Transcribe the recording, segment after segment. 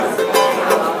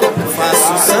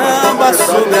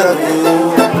sobre a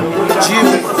dor de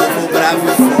um povo bravo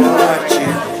e forte.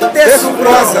 Teço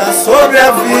prosa sobre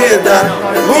a vida,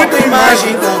 luto,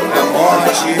 imagem, contra,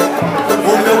 morte.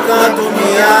 O meu canto,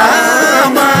 minha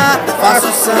arma,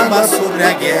 faço samba sobre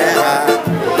a guerra,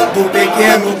 do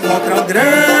pequeno contra o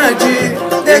grande,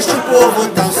 deste povo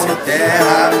tão sem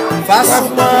terra. Faço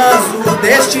banzo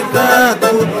deste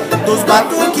canto, dos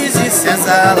batuques e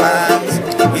senzalas,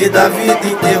 e da vida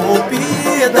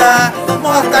interrompida,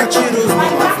 morta, tiros,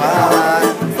 numa vala.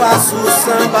 Faço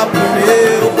samba pro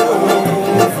meu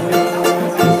povo,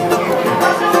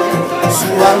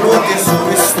 sua luta e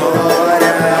sua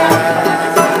história.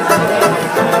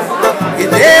 E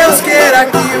Deus queira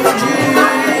que um dia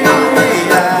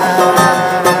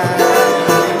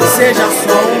seja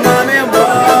só uma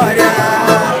memória.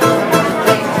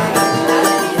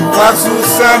 Faço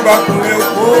samba pro meu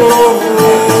povo,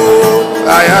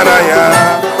 ai, ai,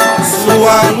 ai,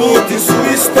 sua luta e sua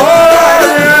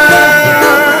história.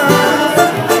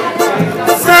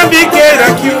 Sabe, queira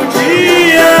que um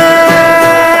dia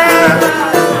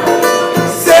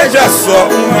seja só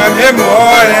uma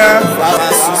memória.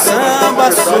 Faço samba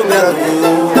sobre a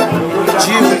dor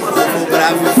de um povo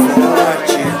bravo e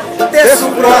forte. Teço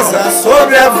prosa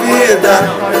sobre a vida,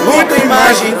 luto,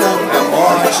 imagem, contra,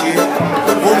 morte.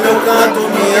 O meu canto,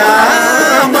 minha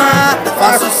arma,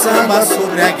 faço samba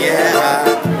sobre a guerra,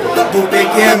 do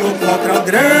pequeno contra o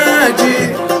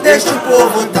grande, deste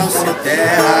povo tão sem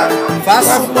terra.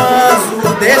 Faço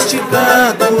banzo deste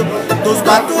canto, dos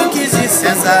batuques e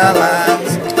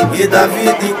senzalas, e da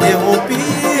vida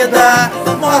interrompida,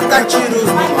 morta, tiros,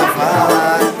 numa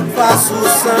vala. Faço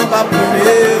samba pro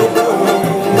meu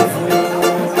povo,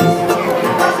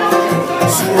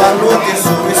 sua luta e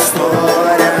sua história.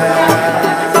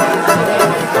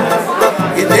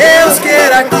 E Deus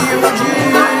queira que um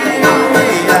dia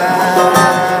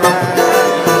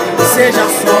seja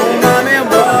só uma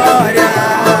memória.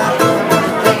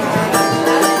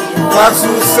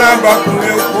 Faço samba pro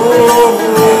meu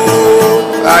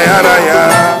povo, ai, ai,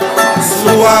 ai,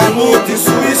 sua luta e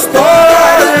sua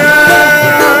história.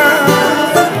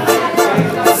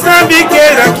 Sabe,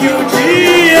 queira que um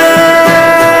dia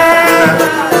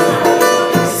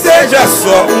seja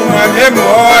só uma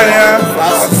memória.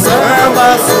 Faço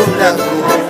samba sobre a dor